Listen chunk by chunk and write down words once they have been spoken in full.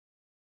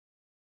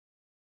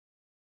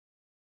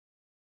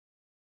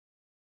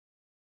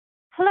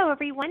Hello,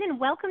 everyone, and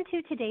welcome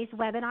to today's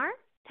webinar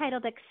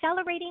titled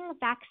Accelerating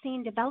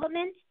Vaccine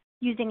Development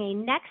Using a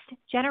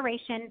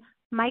Next-Generation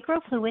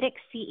Microfluidic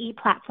CE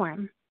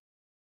Platform.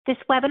 This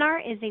webinar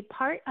is a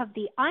part of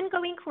the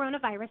ongoing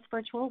coronavirus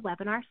virtual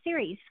webinar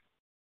series.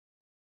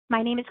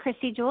 My name is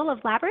Christy Jewell of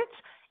Labroots,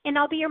 and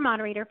I'll be your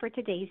moderator for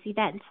today's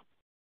event.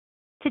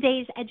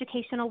 Today's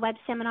educational web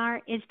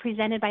seminar is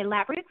presented by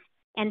Labroots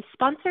and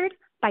sponsored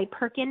by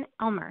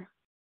PerkinElmer.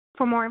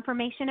 For more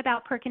information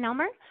about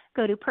PerkinElmer,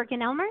 go to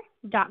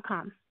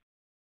PerkinElmer.com.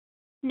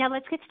 Now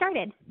let's get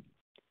started.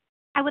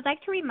 I would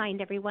like to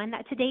remind everyone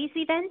that today's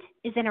event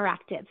is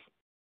interactive,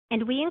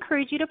 and we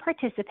encourage you to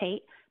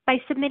participate by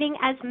submitting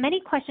as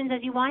many questions as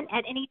you want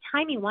at any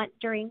time you want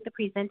during the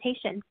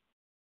presentation.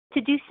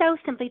 To do so,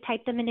 simply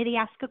type them into the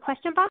Ask a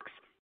Question box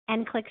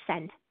and click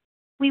Send.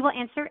 We will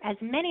answer as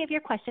many of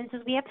your questions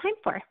as we have time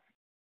for.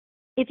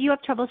 If you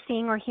have trouble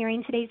seeing or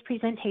hearing today's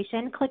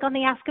presentation, click on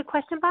the Ask a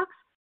Question box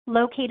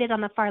located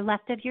on the far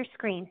left of your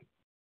screen.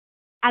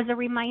 As a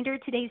reminder,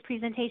 today's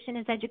presentation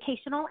is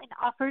educational and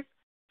offers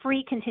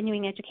free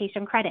continuing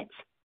education credits.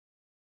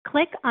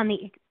 Click on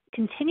the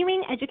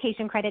Continuing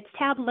Education Credits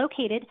tab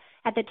located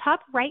at the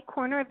top right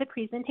corner of the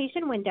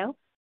presentation window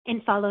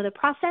and follow the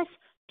process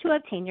to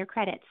obtain your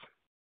credits.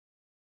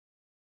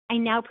 I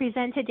now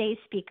present today's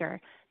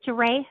speaker,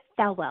 Jeray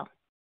Thelwell,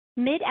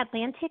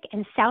 Mid-Atlantic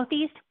and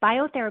Southeast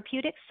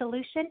Biotherapeutic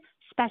Solution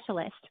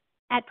Specialist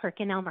at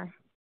PerkinElmer.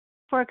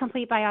 For a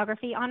complete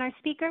biography on our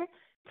speaker,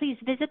 please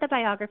visit the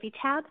Biography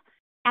tab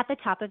at the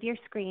top of your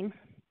screen.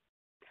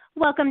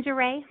 Welcome,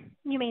 Jeray.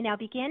 You may now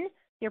begin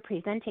your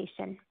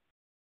presentation.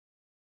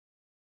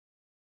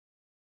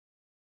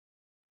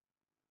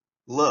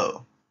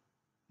 Hello,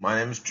 my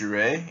name is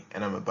Jeray,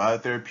 and I'm a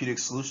biotherapeutic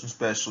solution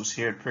specialist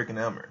here at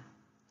PerkinElmer.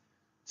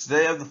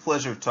 Today I have the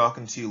pleasure of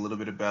talking to you a little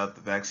bit about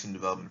the vaccine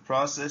development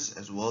process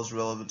as well as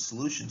relevant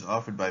solutions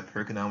offered by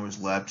PerkinElmer's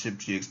LabChip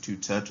GXII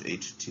Touch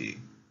HT.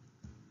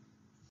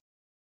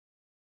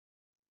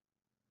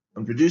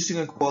 When producing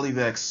a quality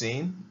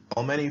vaccine,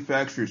 all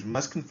manufacturers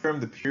must confirm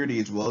the purity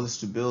as well as the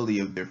stability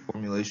of their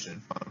formulation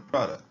and final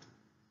product.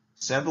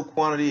 Sample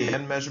quantity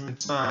and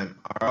measurement time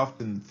are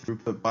often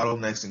throughput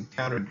bottlenecks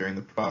encountered during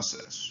the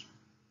process.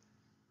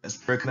 As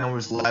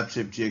PerkinElmer's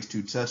LabChip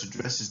GXII Touch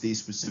addresses these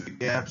specific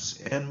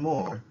gaps and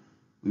more,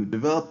 we've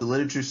developed a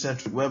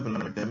literature-centric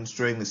webinar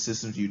demonstrating the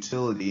system's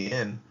utility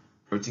in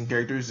protein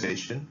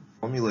characterization,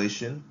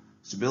 formulation,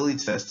 stability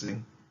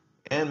testing,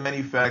 and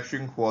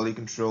manufacturing, quality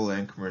control,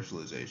 and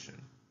commercialization.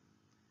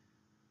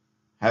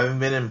 Having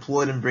been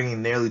employed in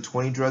bringing nearly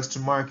 20 drugs to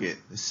market,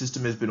 the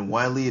system has been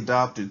widely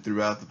adopted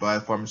throughout the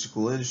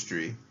biopharmaceutical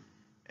industry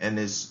and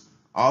is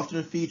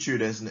often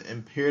featured as an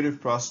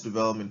imperative process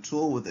development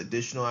tool with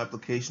additional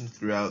applications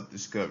throughout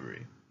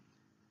discovery.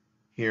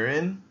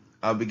 Herein,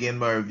 I'll begin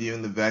by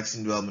reviewing the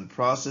vaccine development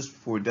process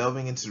before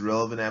delving into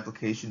relevant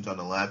applications on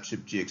the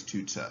LabChip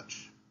GXII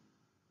Touch.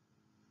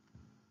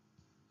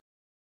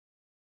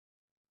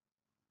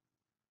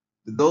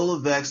 The goal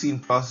of vaccine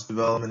process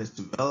development is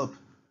to develop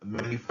a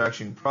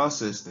manufacturing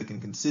process that can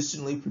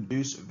consistently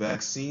produce a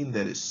vaccine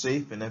that is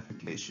safe and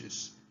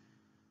efficacious.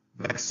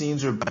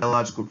 Vaccines are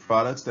biological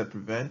products that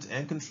prevent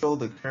and control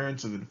the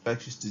occurrence of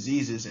infectious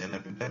diseases and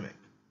epidemics.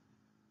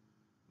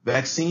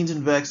 Vaccines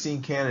and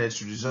vaccine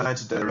candidates are designed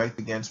to direct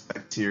against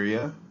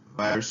bacteria,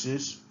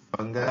 viruses,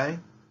 fungi,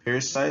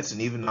 parasites,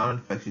 and even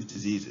non-infectious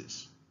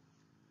diseases.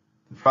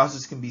 The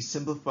process can be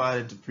simplified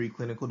into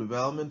preclinical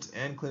development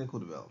and clinical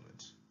development.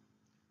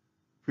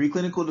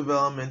 Preclinical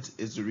development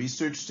is the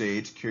research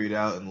stage carried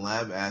out in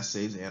lab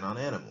assays and on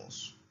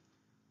animals.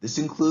 This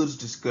includes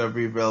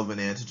discovery of relevant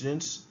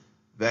antigens,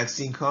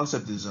 vaccine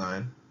concept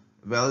design,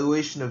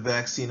 evaluation of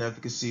vaccine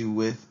efficacy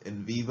with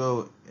in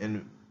vivo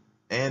and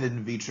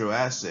in vitro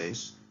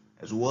assays,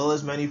 as well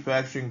as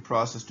manufacturing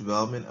process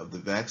development of the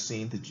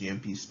vaccine to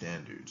GMP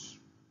standards.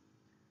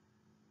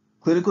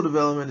 Clinical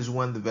development is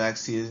when the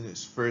vaccine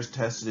is first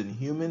tested in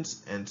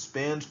humans and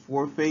spans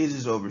 4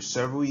 phases over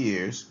several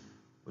years,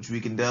 which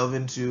we can delve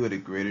into at a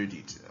greater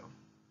detail.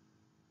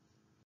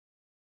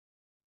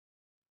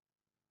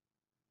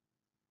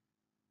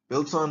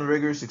 Built on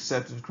rigorous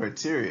acceptance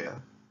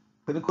criteria,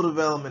 clinical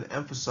development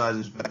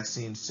emphasizes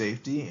vaccine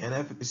safety and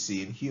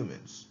efficacy in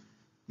humans.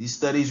 These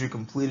studies are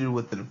completed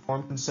with the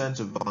informed consent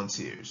of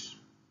volunteers.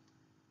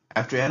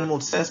 After animal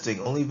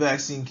testing, only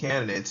vaccine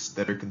candidates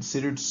that are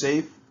considered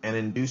safe and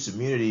induce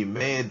immunity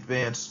may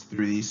advance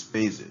through these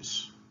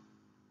phases.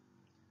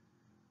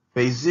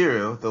 Phase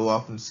 0, though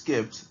often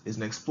skipped, is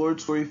an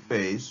exploratory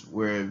phase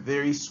where a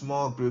very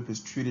small group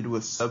is treated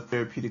with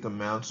subtherapeutic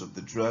amounts of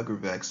the drug or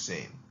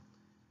vaccine.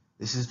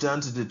 This is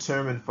done to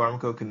determine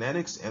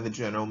pharmacokinetics and the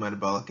general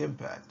metabolic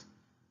impact.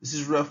 This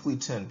is roughly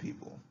 10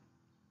 people.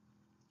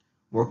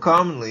 More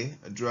commonly,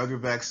 a drug or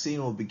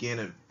vaccine will begin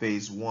at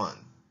phase 1.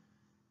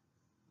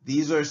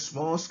 These are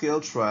small-scale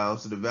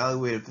trials that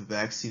evaluate if the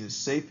vaccine is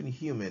safe in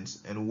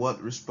humans and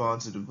what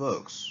response it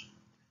evokes.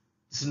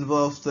 This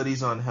involves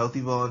studies on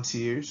healthy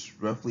volunteers,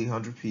 roughly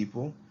 100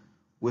 people,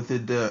 with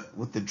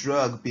the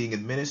drug being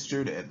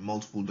administered at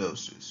multiple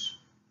doses.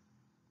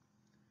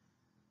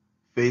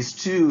 Phase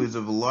 2 is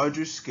of a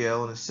larger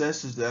scale and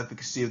assesses the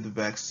efficacy of the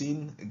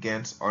vaccine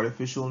against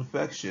artificial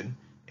infection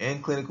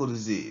and clinical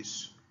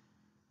disease.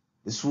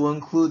 This will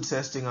include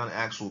testing on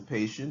actual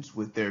patients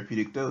with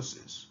therapeutic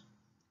doses.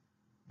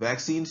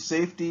 Vaccine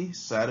safety,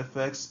 side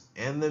effects,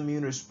 and the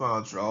immune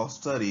response are all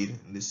studied,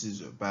 and this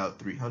is about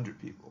 300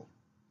 people.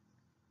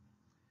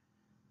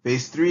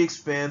 Phase 3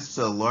 expands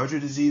to a larger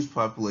disease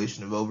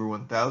population of over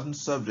 1,000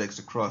 subjects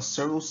across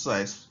several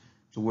sites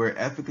to where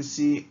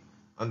efficacy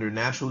under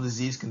natural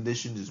disease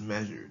conditions is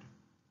measured.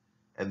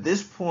 At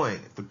this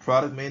point, if the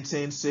product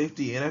maintains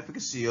safety and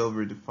efficacy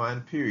over a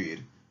defined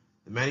period,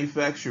 the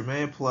manufacturer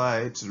may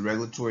apply to the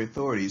regulatory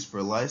authorities for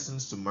a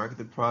license to market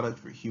the product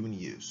for human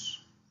use.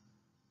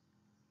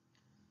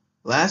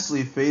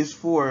 Lastly, Phase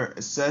 4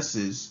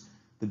 assesses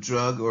the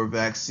drug or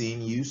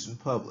vaccine use in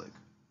public.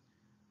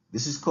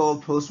 This is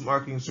called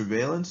post-marketing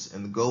surveillance,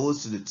 and the goal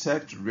is to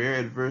detect rare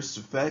adverse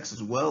effects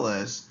as well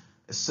as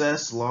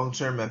assess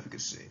long-term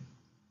efficacy.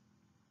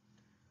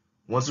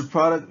 Once a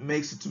product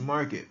makes it to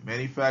market,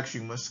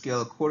 manufacturing must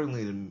scale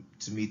accordingly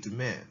to meet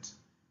demand.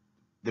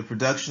 The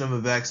production of a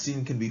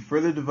vaccine can be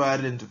further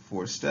divided into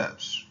 4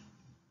 steps.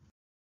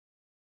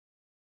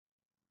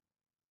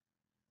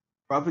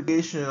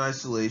 Propagation and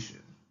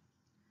isolation.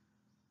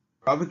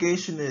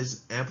 Propagation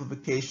is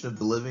amplification of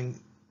the living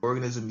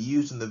organism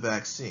used in the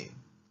vaccine.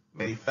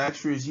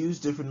 Manufacturers use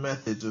different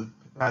methods of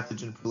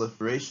pathogen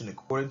proliferation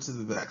according to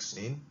the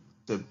vaccine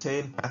to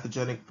obtain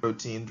pathogenic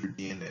proteins or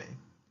DNA.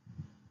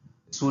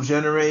 This will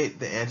generate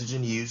the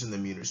antigen used in the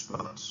immune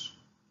response.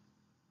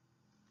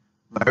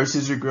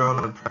 Viruses are grown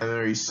on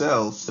primary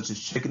cells, such as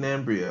chicken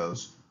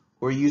embryos,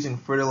 or using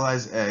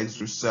fertilized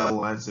eggs or cell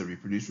lines that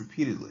reproduce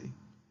repeatedly.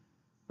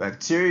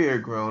 Bacteria are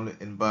grown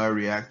in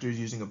bioreactors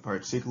using a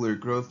particular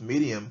growth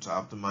medium to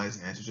optimize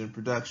antigen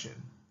production.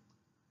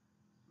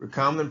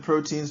 Recombinant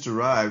proteins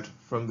derived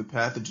from the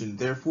pathogen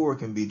therefore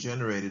can be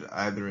generated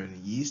either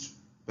in yeast,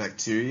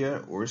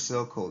 bacteria, or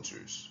cell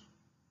cultures.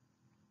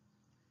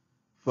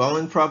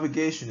 Following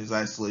propagation is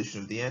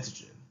isolation of the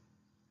antigen.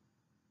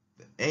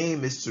 The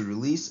aim is to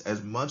release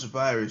as much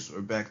virus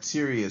or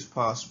bacteria as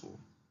possible.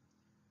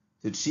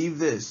 To achieve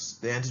this,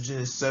 the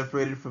antigen is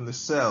separated from the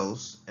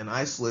cells and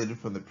isolated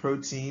from the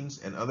proteins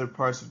and other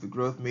parts of the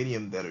growth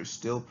medium that are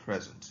still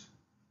present.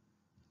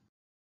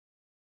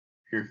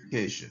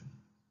 Purification.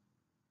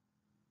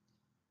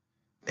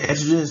 The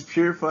antigen is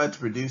purified to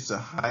produce a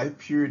high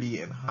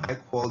purity and high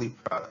quality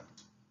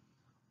product.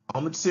 All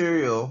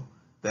material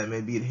that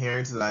may be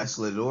adhering to the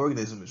isolated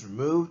organism is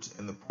removed,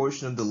 and the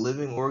portion of the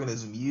living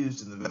organism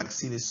used in the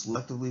vaccine is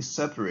selectively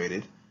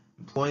separated,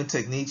 employing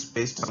techniques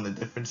based on the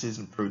differences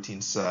in protein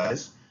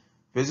size,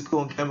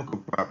 physical and chemical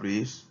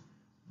properties,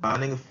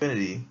 binding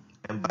affinity,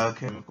 and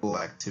biochemical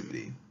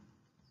activity.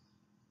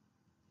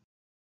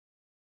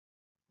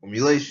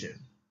 Formulation.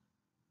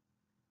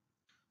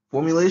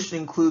 Formulation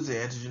includes the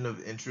antigen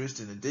of interest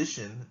in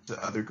addition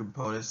to other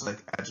components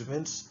like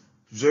adjuvants,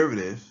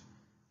 preservatives,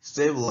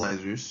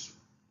 stabilizers.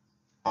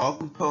 All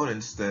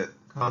components that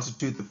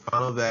constitute the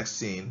final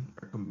vaccine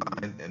are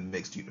combined and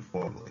mixed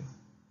uniformly.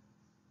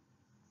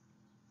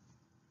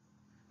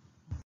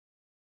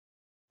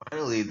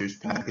 Finally, there's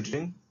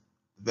packaging.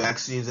 The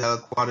vaccine is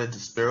aliquoted into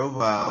sterile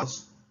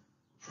vials,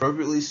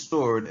 appropriately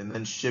stored, and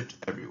then shipped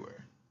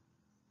everywhere.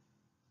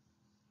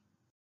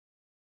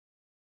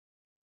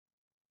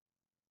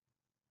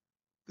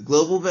 The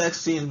global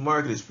vaccines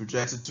market is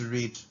projected to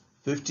reach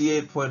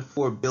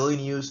 58.4 billion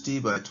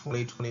USD by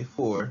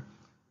 2024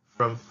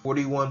 from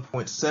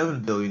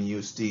 41.7 billion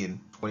USD in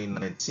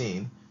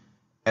 2019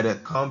 at a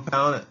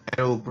compound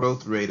annual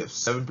growth rate of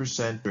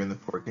 7% during the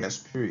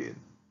forecast period.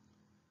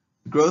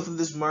 The growth of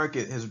this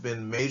market has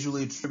been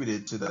majorly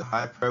attributed to the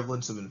high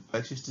prevalence of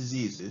infectious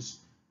diseases,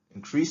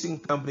 increasing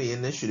company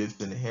initiatives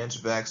to enhance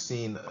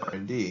vaccine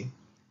R&D,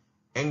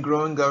 and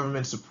growing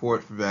government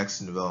support for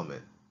vaccine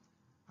development.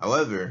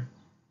 However,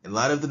 in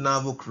light of the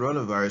novel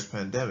coronavirus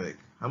pandemic,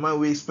 how might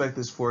we expect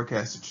this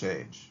forecast to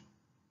change?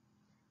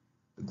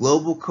 The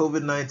global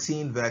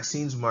COVID-19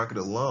 vaccines market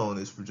alone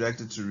is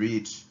projected to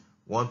reach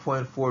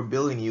 1.4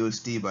 billion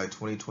USD by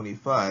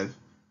 2025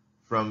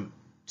 from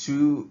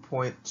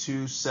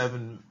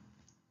 2.27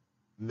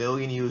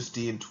 million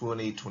USD in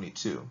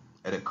 2022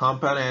 at a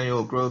compound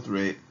annual growth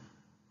rate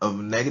of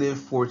negative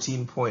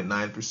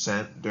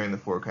 14.9% during the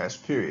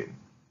forecast period.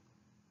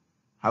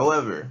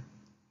 However,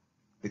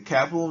 the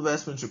capital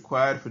investments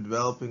required for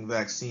developing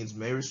vaccines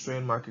may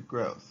restrain market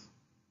growth.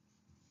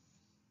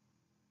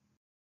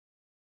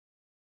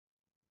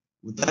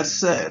 With that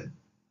said,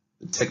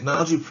 the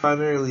technology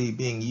primarily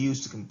being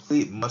used to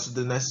complete much of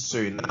the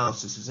necessary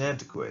analysis is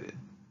antiquated.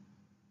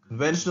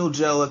 Conventional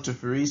gel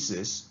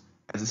electrophoresis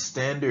as a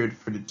standard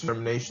for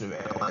determination of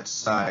analyte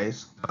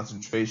size,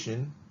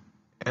 concentration,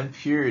 and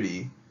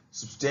purity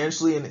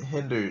substantially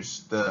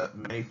hinders the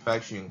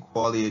manufacturing and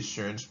quality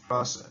assurance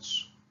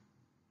process.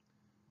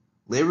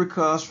 Labor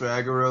costs for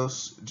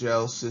agarose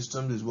gel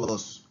systems as well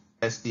as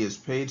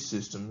SDS page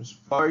systems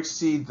far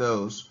exceed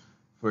those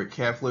for a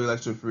capillary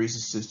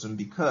electrophoresis system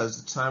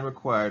because the time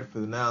required for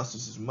the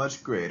analysis is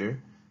much greater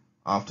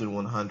often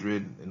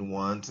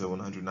 101 to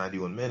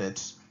 191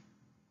 minutes,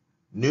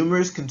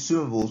 numerous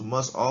consumables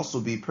must also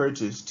be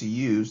purchased to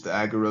use the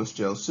agarose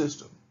gel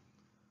system.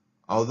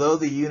 Although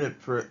the unit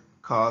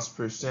cost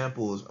per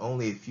sample is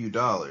only a few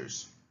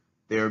dollars,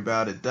 there are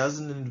about a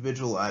dozen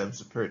individual items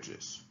to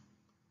purchase.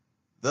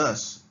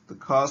 Thus, the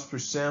cost per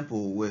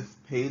sample with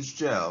Page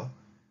Gel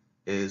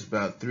is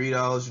about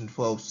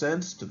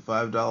 $3.12 to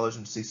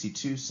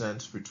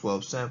 $5.62 for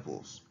 12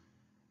 samples,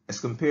 as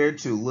compared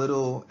to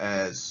little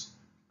as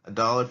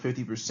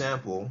 $1.50 per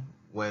sample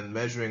when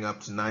measuring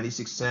up to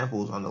 96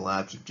 samples on the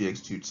LabChip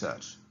GXII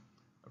Touch,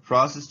 a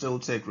process that will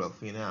take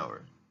roughly an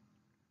hour.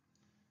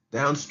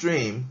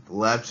 Downstream, the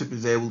LabChip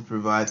is able to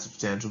provide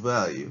substantial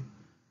value.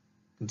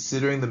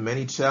 Considering the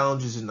many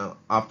challenges in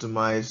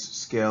optimized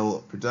scale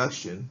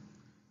production,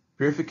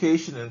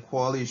 purification and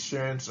quality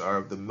assurance are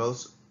of the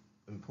most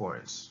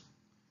importance.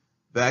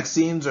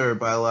 Vaccines are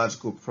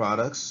biological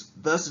products,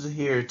 thus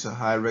adhere to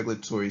high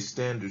regulatory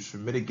standards for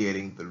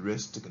mitigating the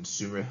risk to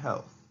consumer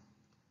health.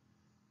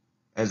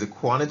 As a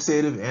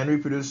quantitative and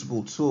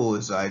reproducible tool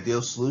is the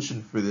ideal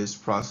solution for this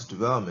process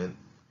development,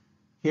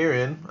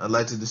 herein I'd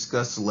like to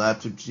discuss the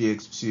LabChip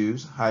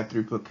GX2's high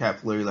throughput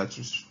capillary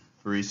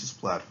electrophoresis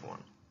platform.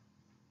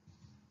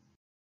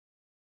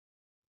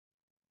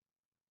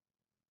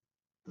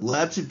 The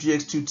LabChip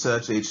GX2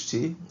 Touch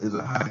HT is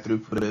a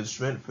high-throughput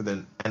instrument for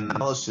the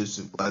analysis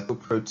of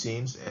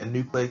glycoproteins and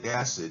nucleic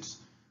acids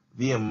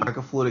via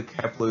microfluidic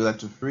capillary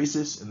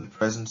electrophoresis in the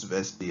presence of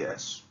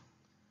SDS.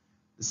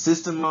 The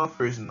system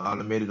offers an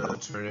automated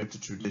alternative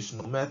to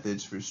traditional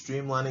methods for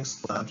streamlining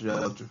slab gel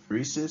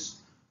electrophoresis,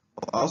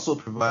 while also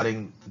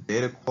providing the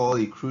data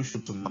quality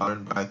crucial to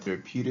modern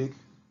biotherapeutic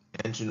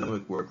and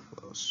genomic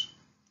workflows.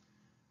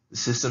 The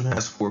system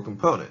has 4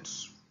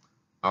 components: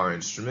 our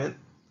instrument.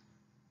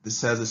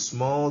 This has a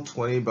small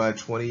 20 by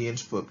 20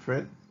 inch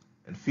footprint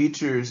and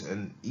features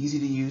an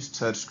easy-to-use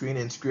touchscreen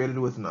integrated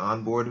with an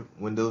onboard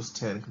Windows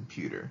 10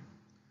 computer.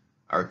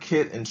 Our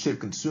kit and chip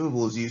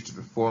consumables used to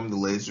perform the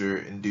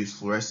laser-induced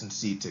fluorescence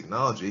seed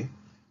technology,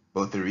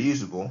 both are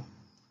reusable,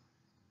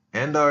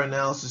 and our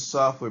analysis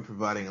software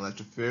providing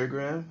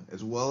electropherogram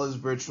as well as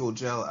virtual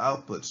gel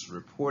outputs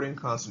reporting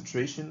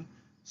concentration,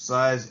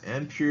 size,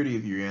 and purity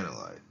of your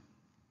analyte.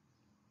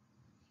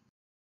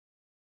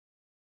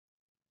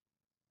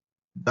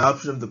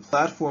 Adoption of the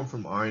platform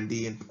from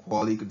R&D into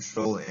quality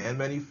control and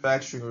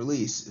manufacturing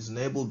release is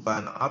enabled by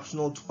an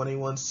optional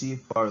 21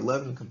 CFR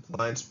 11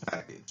 compliance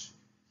package.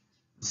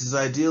 This is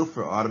ideal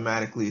for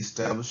automatically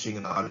establishing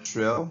an audit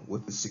trail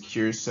with a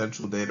secure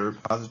central data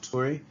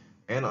repository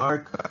and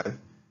archive,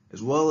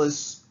 as well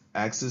as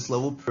access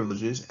level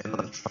privileges and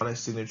electronic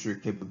signature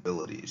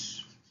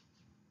capabilities.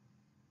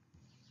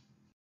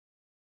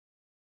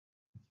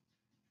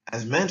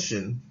 As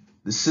mentioned,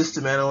 the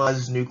system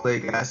analyzes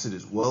nucleic acid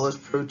as well as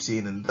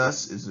protein and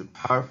thus is a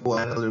powerful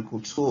analytical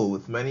tool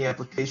with many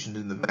applications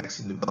in the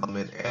vaccine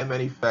development and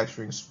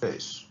manufacturing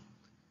space.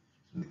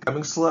 In the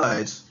coming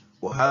slides,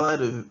 we'll highlight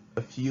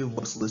a few of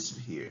what's listed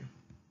here.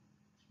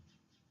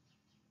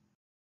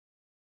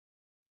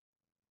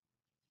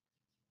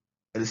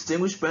 A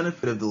distinguished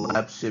benefit of the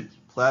LabChip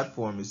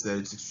platform is that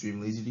it's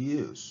extremely easy to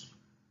use.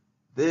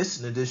 This,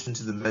 in addition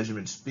to the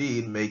measurement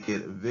speed, make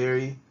it a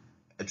very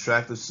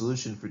attractive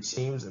solution for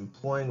teams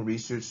employing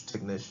research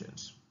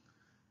technicians.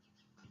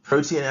 The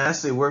protein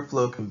assay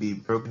workflow can be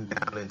broken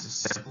down into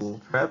sample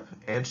prep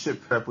and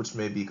chip prep, which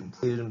may be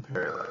completed in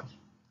parallel.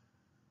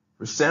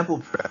 For sample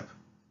prep,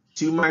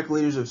 2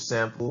 microliters of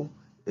sample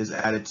is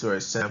added to our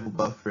sample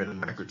buffer in a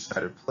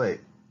microtiter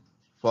plate,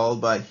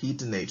 followed by heat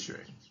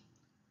denaturing.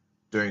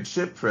 During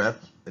chip prep,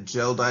 a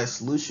gel dye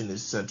solution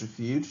is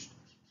centrifuged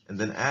and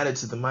then added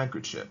to the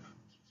microchip.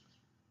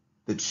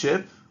 The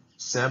chip,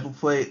 sample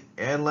plate,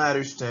 and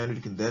ladder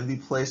standard can then be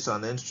placed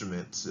on the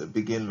instrument to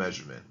begin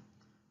measurement.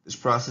 This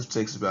process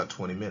takes about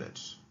 20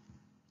 minutes.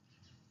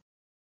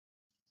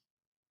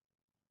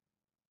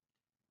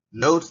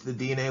 Note the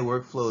DNA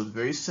workflow is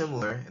very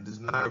similar and does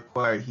not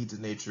require heat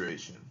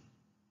denaturation.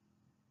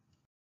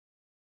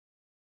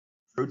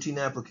 Protein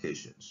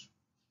applications.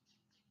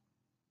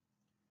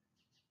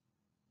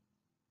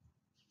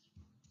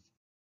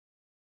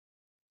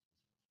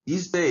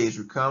 These days,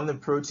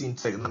 recombinant protein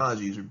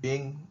technologies are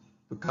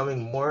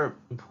becoming more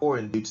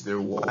important due to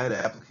their wide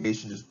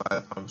application as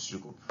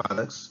biopharmaceutical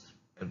products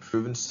and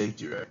proven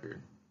safety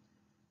record.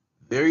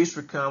 Various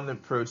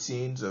recombinant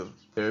proteins of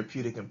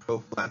therapeutic and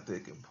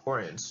prophylactic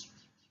importance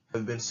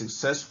have been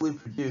successfully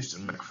produced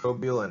in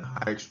microbial and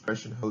high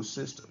expression host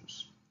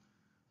systems.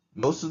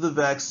 Most of the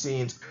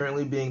vaccines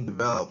currently being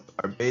developed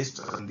are based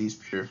on these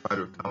purified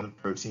recombinant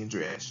proteins or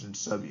antigen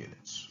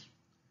subunits.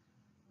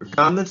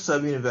 Recombinant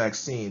subunit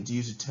vaccines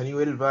use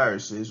attenuated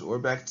viruses or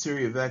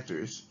bacteria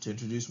vectors to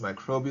introduce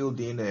microbial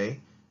DNA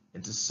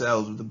into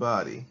cells of the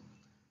body.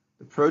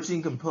 The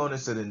protein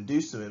components that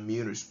induce an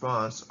immune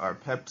response are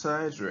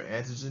peptides or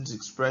antigens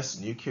expressed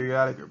in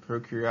eukaryotic or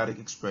prokaryotic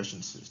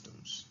expression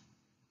systems.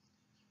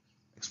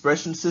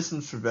 Expression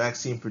systems for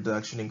vaccine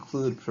production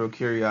include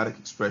prokaryotic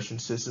expression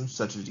systems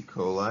such as E.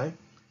 coli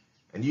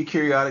and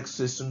eukaryotic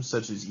systems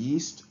such as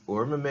yeast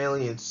or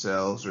mammalian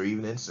cells or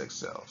even insect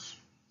cells.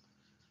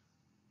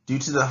 Due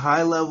to the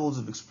high levels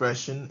of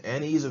expression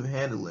and ease of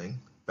handling,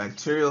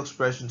 bacterial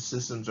expression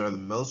systems are the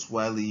most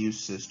widely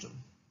used system.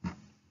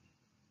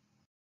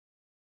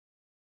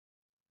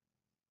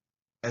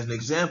 As an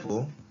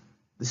example,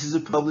 this is a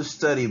published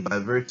study by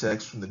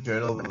Vertex from the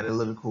Journal of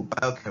Analytical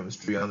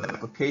Biochemistry on the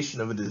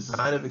application of a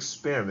design of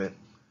experiment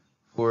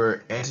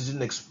for antigen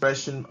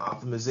expression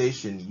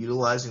optimization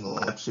utilizing the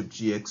LabChip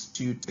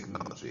GXII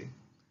technology.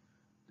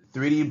 The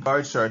 3D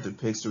bar chart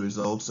depicts the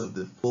results of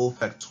the full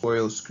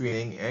factorial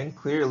screening and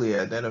clearly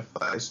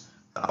identifies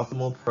the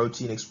optimal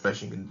protein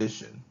expression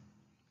condition.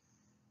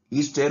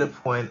 Each data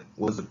point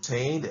was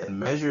obtained and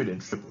measured in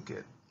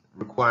triplicate,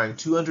 requiring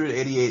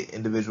 288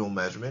 individual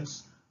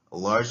measurements, a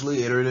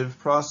largely iterative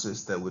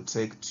process that would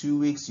take 2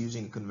 weeks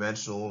using a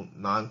conventional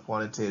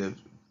non-quantitative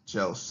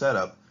gel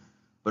setup,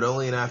 but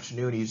only an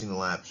afternoon using the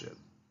LabChip.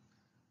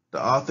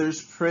 The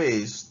authors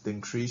praised the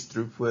increased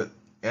throughput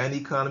and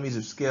economies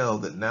of scale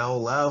that now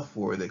allow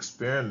for the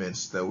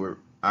experiments that were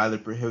either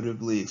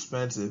prohibitively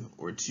expensive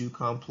or too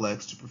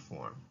complex to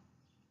perform.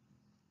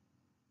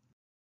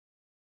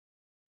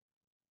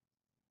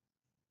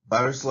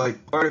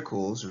 Virus-like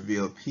particles, or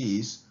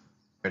VLPs,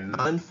 are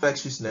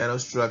non-infectious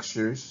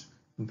nanostructures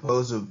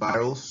composed of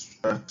viral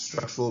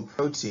structural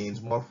proteins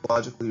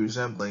morphologically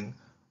resembling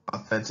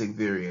authentic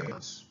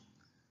virions.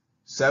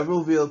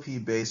 Several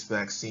VLP-based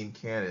vaccine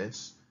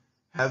candidates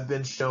have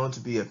been shown to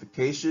be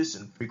efficacious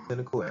in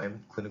preclinical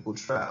and clinical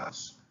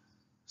trials.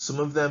 Some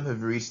of them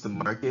have reached the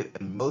market,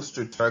 and most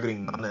are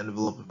targeting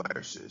non-enveloped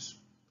viruses.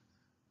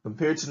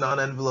 Compared to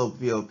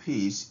non-enveloped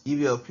VLPs,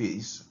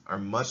 eVLPs are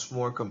much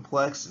more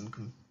complex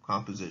in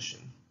composition.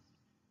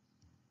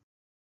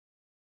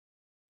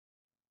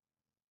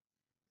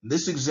 In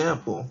this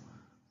example,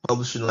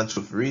 published in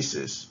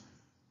Electrophoresis,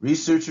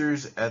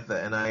 researchers at the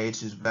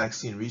NIH's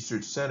Vaccine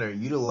Research Center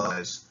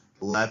utilized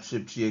the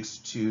LabChip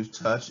GXII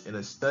Touch in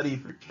a study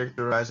for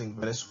characterizing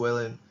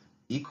Venezuelan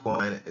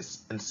equine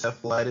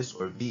encephalitis,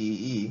 or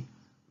VEE,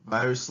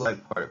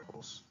 virus-like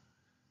particles.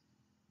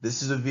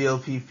 This is a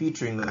VLP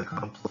featuring the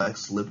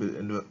complex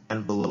lipid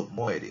envelope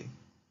moiety.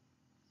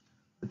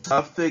 The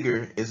top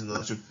figure is an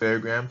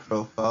electropherogram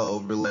profile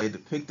overlay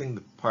depicting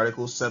the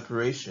particle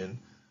separation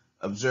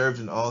observed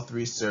in all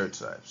three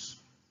serotypes.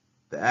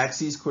 The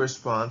axes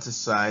correspond to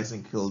size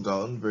in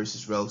kilodalton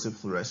versus relative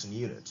fluorescent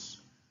units.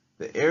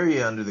 The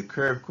area under the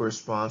curve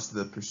corresponds to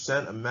the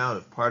percent amount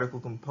of particle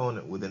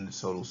component within the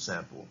total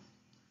sample.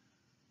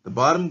 The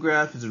bottom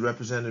graph is a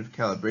representative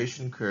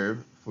calibration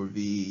curve for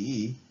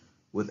VEE,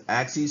 with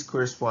axes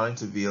corresponding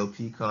to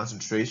VLP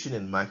concentration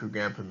in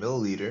microgram per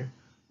milliliter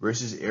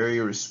versus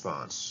area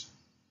response.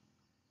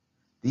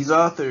 These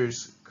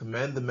authors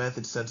commend the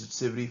method's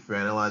sensitivity for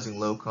analyzing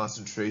low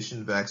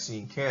concentration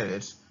vaccine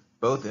candidates,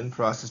 both in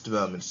process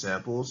development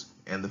samples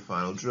and the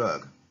final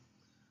drug.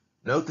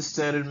 Note the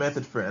standard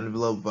method for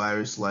enveloped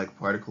virus-like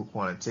particle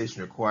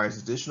quantitation requires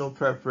additional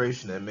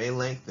preparation and may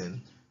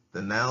lengthen the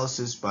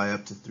analysis by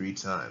up to 3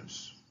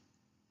 times.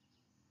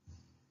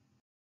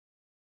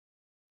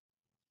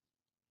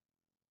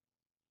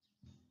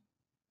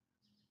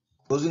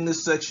 Closing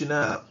this section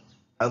out,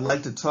 I'd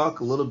like to talk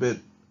a little bit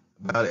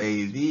about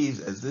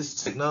AAVs, as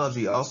this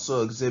technology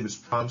also exhibits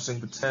promising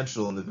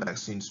potential in the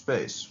vaccine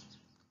space.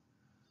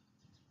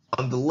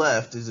 On the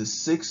left is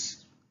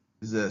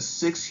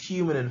six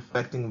human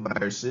infecting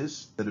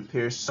viruses that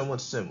appear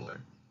somewhat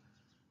similar.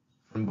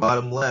 From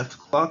bottom left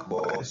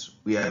clockwise,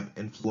 we have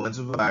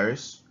influenza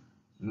virus,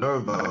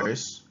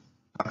 norovirus,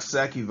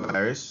 Coxsackie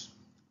virus,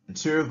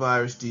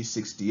 enterovirus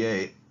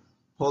D68,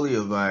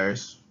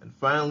 poliovirus, and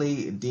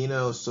finally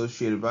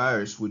adeno-associated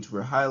virus, which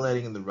we're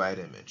highlighting in the right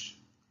image.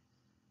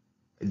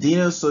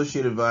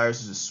 Adeno-associated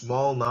virus is a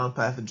small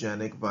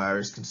non-pathogenic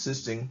virus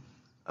consisting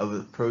of a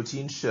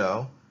protein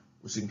shell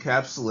which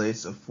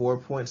encapsulates a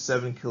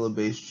 4.7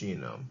 kilobase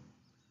genome.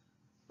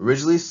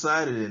 Originally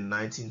cited in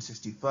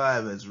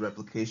 1965 as a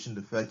replication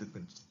defective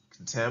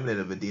contaminant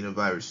of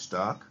adenovirus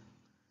stock,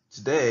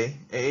 today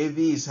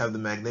AAVs have the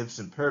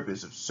magnificent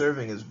purpose of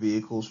serving as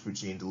vehicles for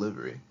gene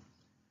delivery.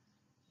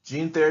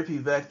 Gene therapy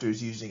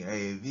vectors using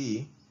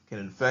AAV can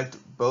infect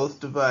both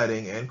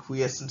dividing and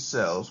quiescent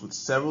cells, with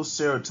several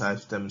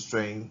serotypes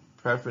demonstrating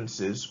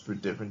preferences for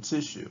different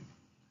tissue.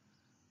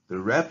 The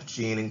rep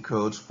gene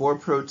encodes 4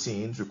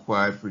 proteins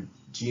required for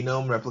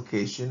genome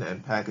replication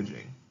and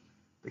packaging.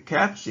 The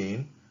cap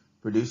gene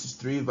produces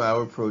 3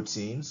 viral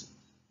proteins,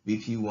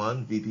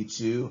 VP1,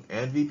 VP2,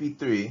 and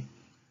VP3,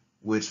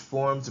 which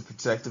forms a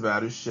protective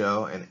outer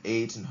shell and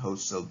aids in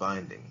host cell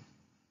binding.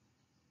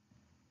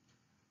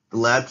 The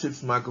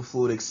LabChip's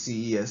microfluidic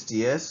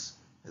CE-SDS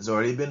has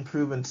already been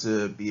proven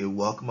to be a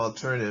welcome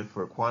alternative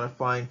for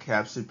quantifying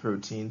capsid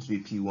proteins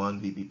VP1,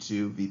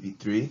 VP2,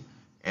 VP3,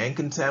 and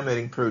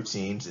contaminating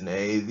proteins in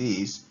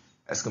AAVs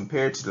as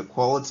compared to the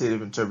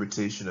qualitative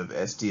interpretation of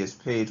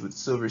SDS page with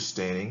silver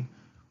staining,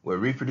 where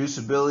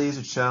reproducibility is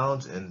a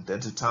challenge and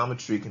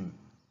densitometry can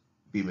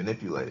be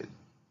manipulated.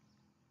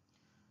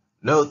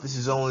 Note this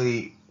is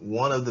only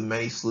one of the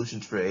many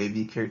solutions for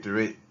AV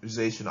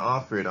characterization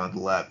offered on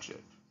the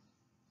LabChip.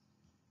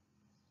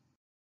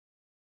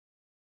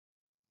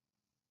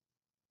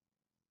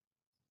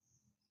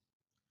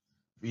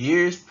 For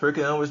years,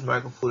 PerkinElmer's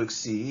microfluidic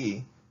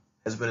CE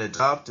has been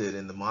adopted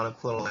in the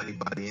monoclonal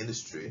antibody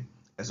industry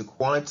as a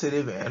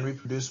quantitative and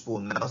reproducible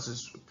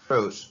analysis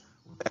approach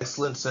with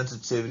excellent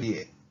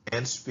sensitivity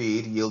and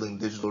speed, yielding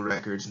digital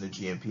records in a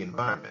GMP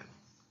environment.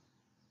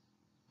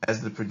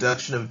 As the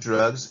production of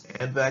drugs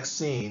and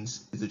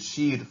vaccines is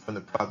achieved from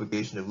the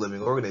propagation of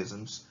living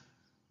organisms,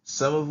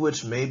 some of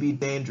which may be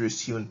dangerous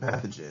human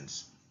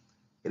pathogens,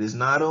 it is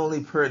not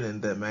only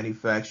pertinent that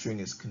manufacturing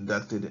is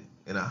conducted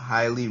in a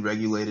highly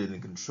regulated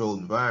and controlled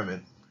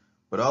environment,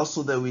 but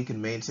also that we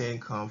can maintain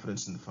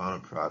confidence in the final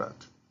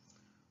product.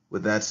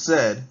 With that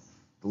said,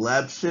 the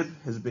LabChip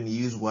has been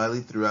used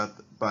widely throughout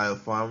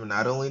biopharma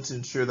not only to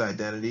ensure the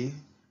identity,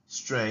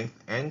 strength,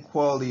 and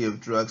quality of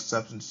drug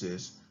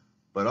substances,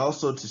 but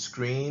also to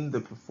screen the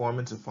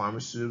performance of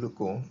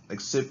pharmaceutical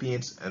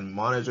excipients and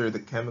monitor the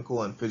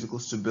chemical and physical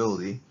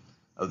stability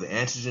of the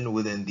antigen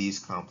within these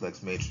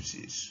complex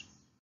matrices.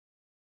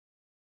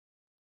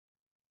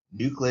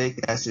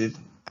 Nucleic acid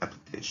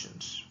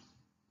applications.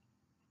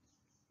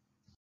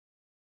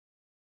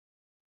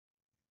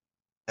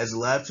 As the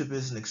LabChip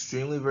is an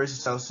extremely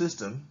versatile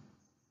system,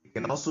 it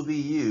can also be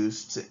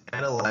used to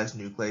analyze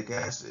nucleic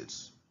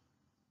acids.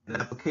 In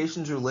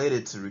applications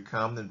related to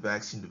recombinant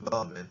vaccine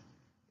development,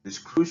 it is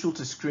crucial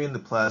to screen the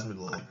plasmid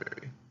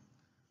library.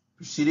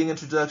 Preceding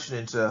introduction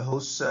into a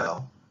host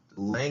cell,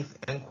 the length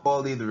and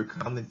quality of the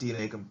recombinant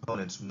DNA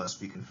components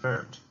must be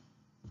confirmed.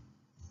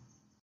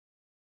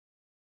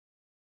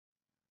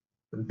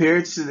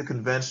 Compared to the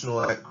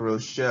conventional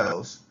gross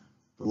shells,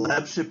 the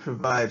LabChip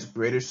provides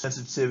greater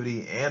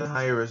sensitivity and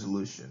higher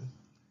resolution.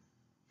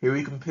 Here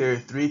we compare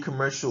 3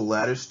 commercial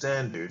ladder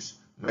standards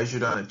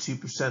measured on a 2%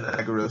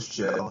 agarose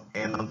gel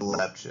and on the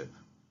LabChip.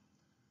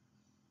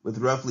 With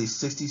roughly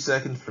 60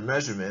 seconds for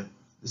measurement,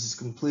 this is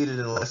completed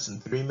in less than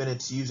 3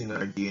 minutes using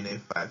our DNA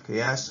 5K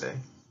assay,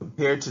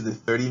 compared to the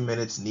 30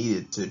 minutes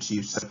needed to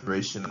achieve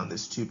separation on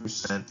this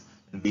 2%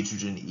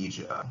 Invitrogen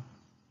e-gel.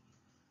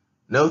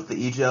 Note the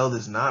e-gel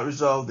does not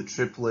resolve the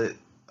triplet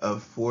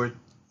of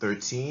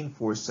 413,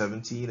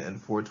 417,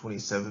 and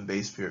 427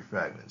 base pair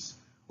fragments,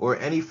 or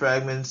any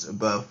fragments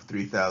above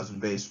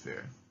 3000 base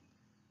pair.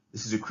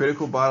 This is a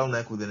critical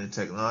bottleneck within the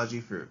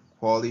technology for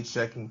quality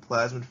checking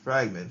plasmid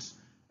fragments.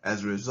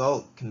 As a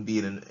result, can be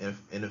an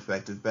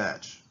ineffective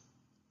batch.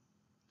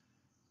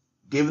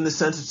 Given the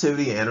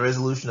sensitivity and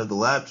resolution of the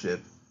LabChip,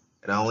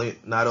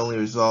 it not only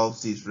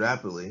resolves these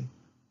rapidly,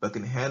 but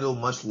can handle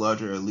much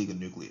larger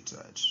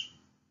oligonucleotides.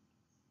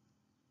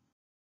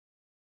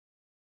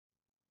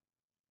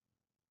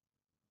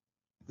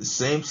 The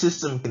same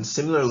system can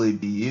similarly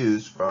be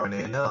used for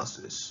RNA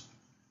analysis.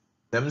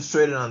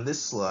 Demonstrated on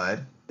this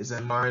slide is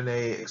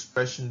mRNA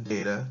expression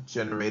data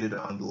generated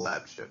on the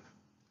LabChip.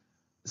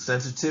 The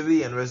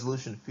sensitivity and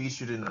resolution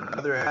featured in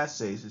other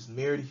assays is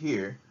mirrored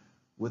here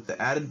with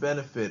the added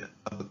benefit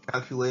of a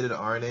calculated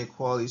RNA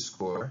quality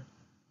score,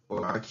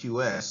 or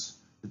RQS,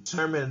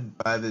 determined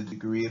by the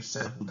degree of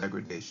sample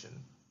degradation.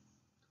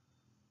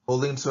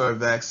 Holding to our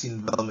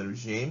vaccine development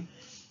regime,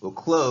 we'll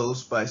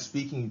close by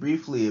speaking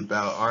briefly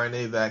about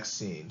RNA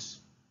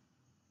vaccines.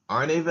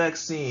 RNA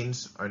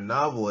vaccines are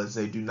novel as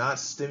they do not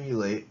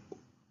stimulate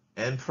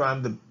and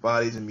prime the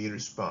body's immune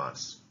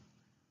response.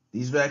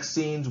 These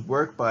vaccines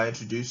work by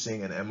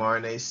introducing an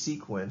mRNA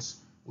sequence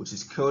which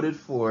is coded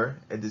for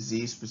a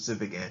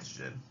disease-specific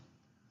antigen.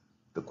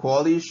 The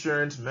quality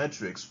assurance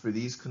metrics for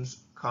these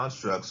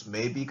constructs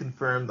may be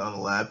confirmed on the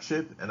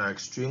LabChip and are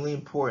extremely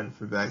important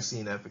for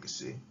vaccine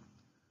efficacy.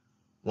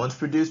 Once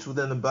produced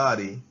within the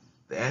body,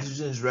 the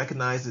antigen is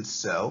recognized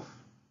itself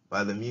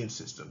by the immune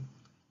system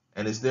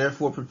and is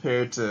therefore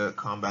prepared to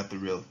combat the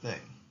real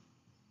thing.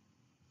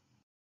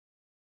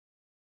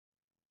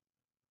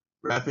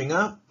 Wrapping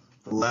up,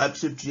 the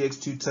LabChip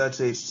GXII Touch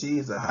HT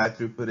is a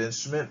high-throughput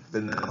instrument for the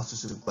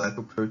analysis of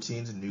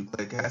glycoproteins and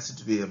nucleic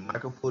acids via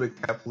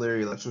microfluidic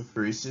capillary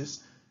electrophoresis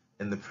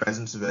in the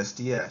presence of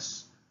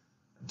SDS.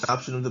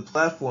 Adoption of the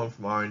platform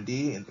from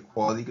R&D into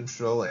quality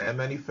control and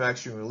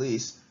manufacturing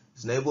release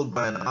is enabled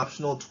by an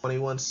optional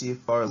 21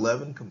 CFR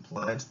 11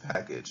 compliance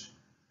package.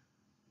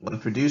 When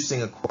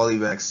producing a quality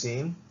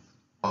vaccine,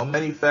 all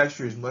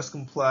manufacturers must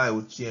comply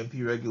with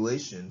GMP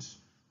regulations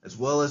as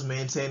well as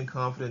maintain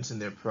confidence in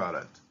their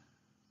product.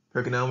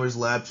 PerkinElmer's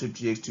LabChip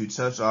GXII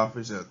Touch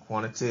offers a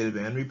quantitative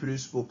and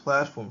reproducible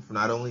platform for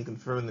not only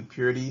confirming the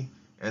purity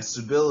and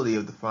stability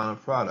of the final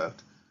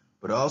product,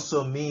 but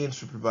also means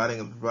for providing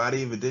a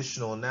variety of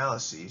additional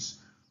analyses,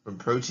 from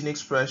protein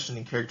expression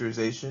and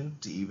characterization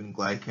to even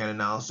glycan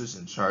analysis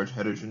and charge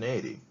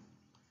heterogeneity.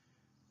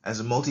 As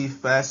a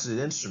multifaceted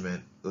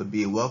instrument, it would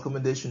be a welcome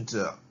addition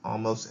to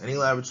almost any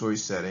laboratory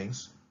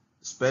settings,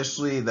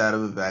 especially that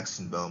of a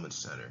vaccine development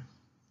center.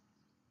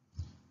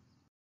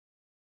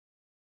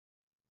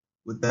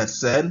 With that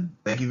said,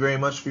 thank you very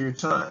much for your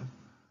time.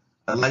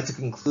 I'd like to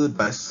conclude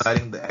by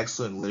citing the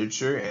excellent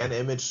literature and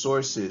image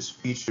sources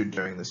featured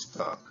during this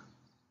talk.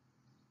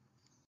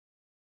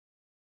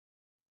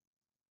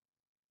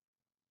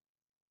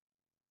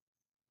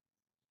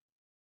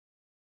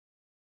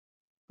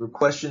 For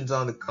questions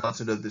on the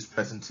content of this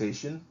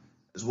presentation,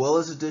 as well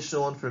as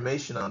additional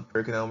information on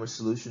PerkinElmer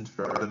solutions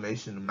for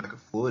automation and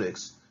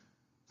microfluidics,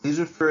 please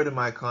refer to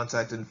my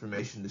contact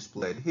information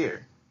displayed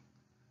here.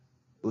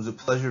 It was a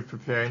pleasure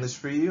preparing this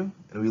for you,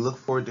 and we look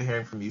forward to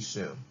hearing from you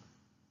soon.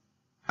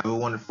 Have a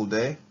wonderful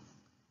day.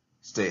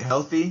 Stay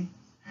healthy,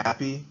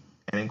 happy,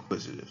 and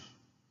inquisitive.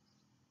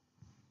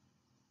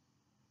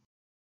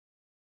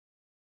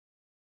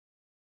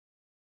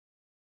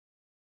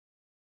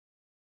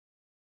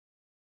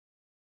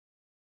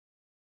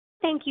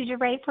 Thank you,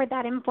 Jeray, for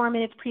that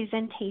informative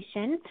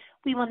presentation.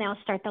 We will now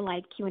start the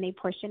live Q&A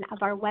portion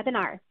of our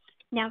webinar.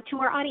 Now to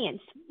our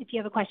audience, if you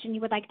have a question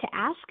you would like to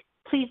ask,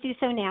 please do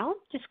so now.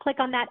 Just click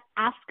on that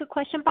Ask a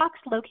Question box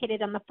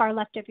located on the far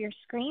left of your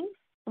screen,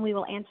 and we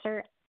will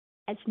answer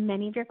as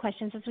many of your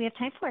questions as we have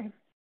time for.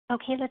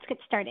 Okay, let's get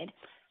started.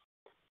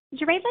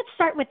 Jeray, let's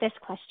start with this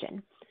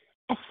question.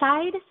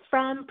 Aside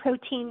from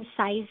protein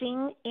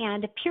sizing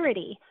and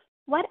purity,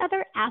 what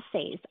other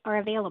assays are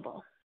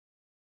available?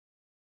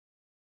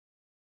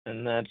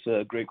 And that's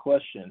a great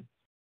question.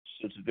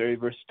 So it's a very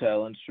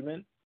versatile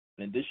instrument.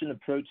 In addition to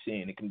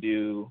protein, it can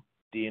do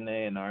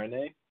DNA and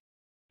RNA.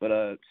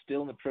 But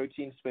still in the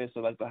protein space,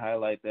 I'd like to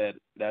highlight that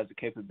it has the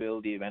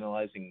capability of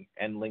analyzing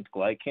end-linked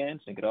glycans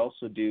and could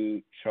also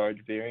do charge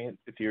variant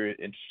if you're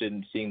interested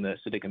in seeing the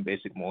acidic and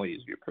basic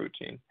moieties of your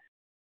protein.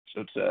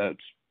 So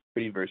it's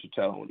pretty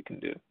versatile in what it can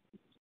do.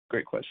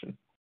 Great question.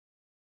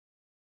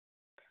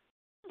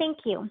 Thank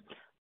you.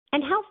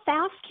 And how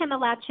fast can the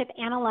LabChip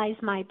analyze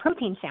my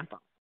protein sample?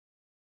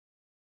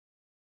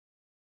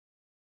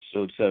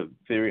 So it's a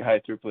very high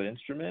throughput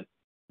instrument.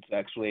 It's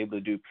actually able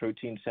to do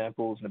protein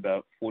samples in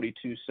about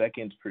 42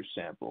 seconds per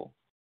sample,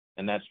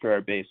 and that's for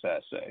our base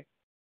assay.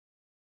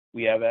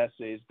 We have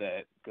assays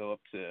that go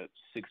up to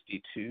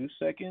 62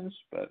 seconds,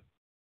 but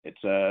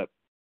it's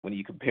when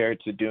you compare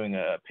it to doing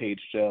a page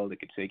shell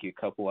that could take you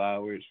a couple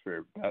hours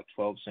for about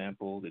 12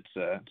 samples, it's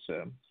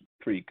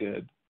pretty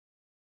good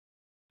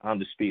on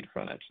the speed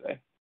front, I'd say.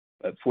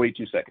 But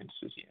 42 seconds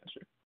is the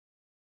answer.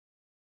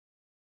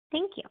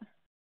 Thank you.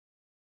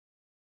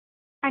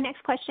 Our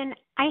next question,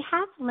 I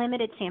have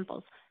limited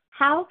samples.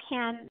 How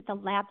can the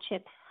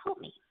LabChip help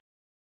me?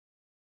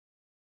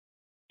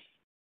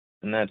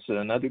 And that's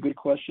another good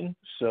question.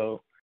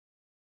 So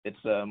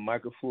it's a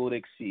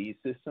microfluidic CE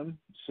system.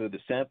 So the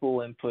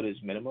sample input is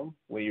minimum.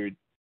 When you're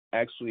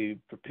actually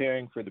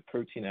preparing for the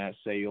protein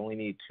assay, you only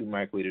need 2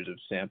 microliters of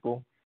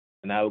sample,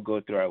 and that will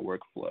go through our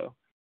workflow.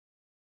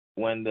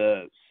 When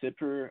the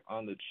sipper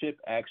on the chip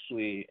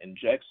actually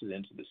injects it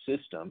into the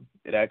system,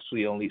 it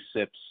actually only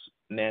sips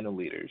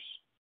nanoliters.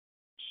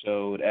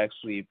 So it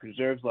actually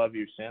preserves a lot of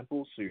your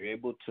samples, so you're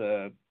able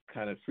to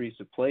kind of freeze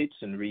the plates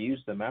and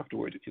reuse them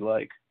afterwards if you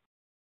like.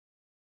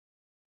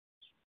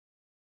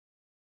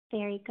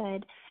 Very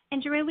good.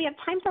 And Jeray, we have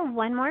time for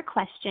one more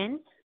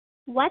question.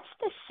 What's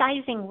the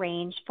sizing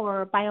range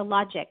for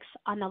biologics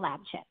on the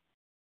LabChip?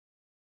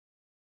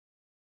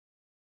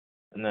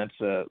 And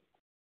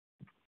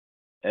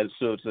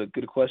so it's a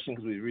good question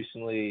because we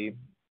recently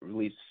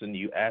released a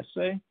new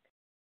assay.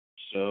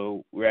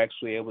 So we're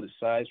actually able to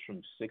size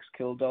from 6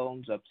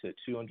 kilodaltons up to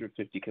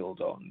 250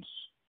 kilodaltons.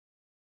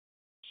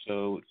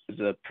 So it's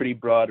a pretty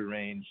broad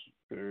range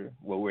for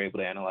what we're able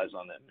to analyze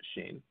on that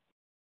machine.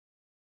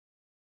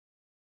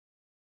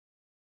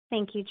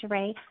 Thank you,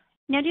 Jeray.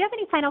 Now, do you have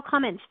any final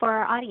comments for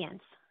our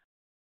audience?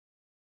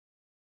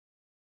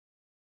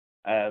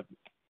 I'd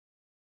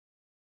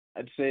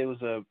say it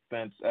was a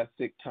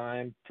fantastic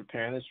time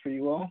preparing this for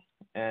you all,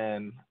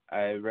 and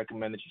I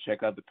recommend that you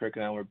check out the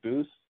PerkinElmer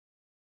booth,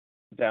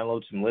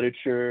 download some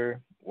literature,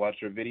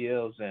 watch our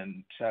videos,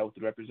 and chat with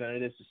the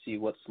representatives to see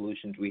what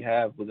solutions we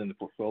have within the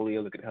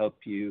portfolio that could help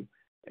you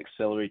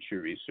accelerate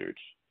your research.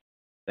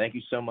 Thank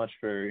you so much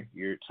for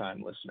your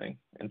time listening,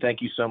 and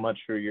thank you so much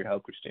for your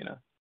help,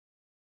 Christina.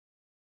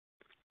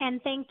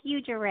 And thank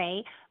you,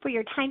 Jeray, for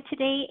your time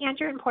today and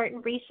your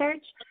important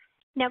research.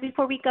 Now,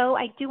 before we go,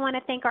 I do want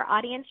to thank our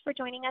audience for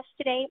joining us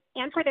today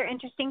and for their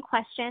interesting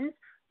questions.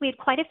 We had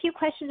quite a few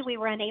questions we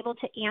were unable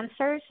to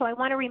answer, so I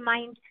want to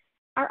remind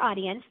our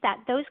audience that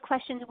those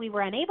questions we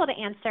were unable to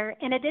answer,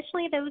 and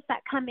additionally those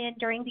that come in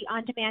during the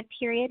on-demand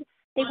period,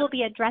 they will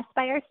be addressed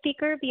by our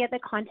speaker via the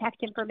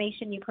contact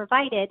information you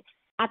provided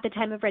at the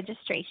time of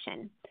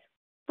registration.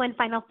 One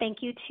final thank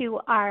you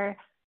to our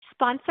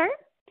sponsor,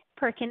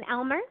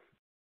 PerkinElmer.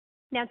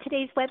 Now,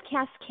 today's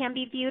webcast can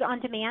be viewed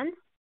on demand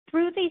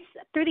through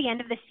the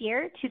end of this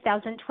year,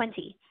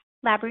 2020.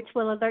 Labroots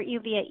will alert you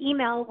via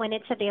email when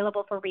it's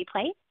available for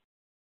replay,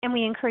 and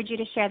we encourage you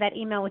to share that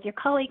email with your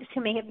colleagues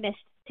who may have missed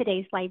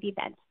today's live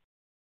event.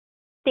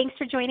 Thanks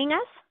for joining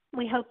us.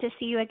 We hope to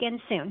see you again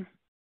soon.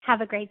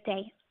 Have a great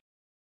day.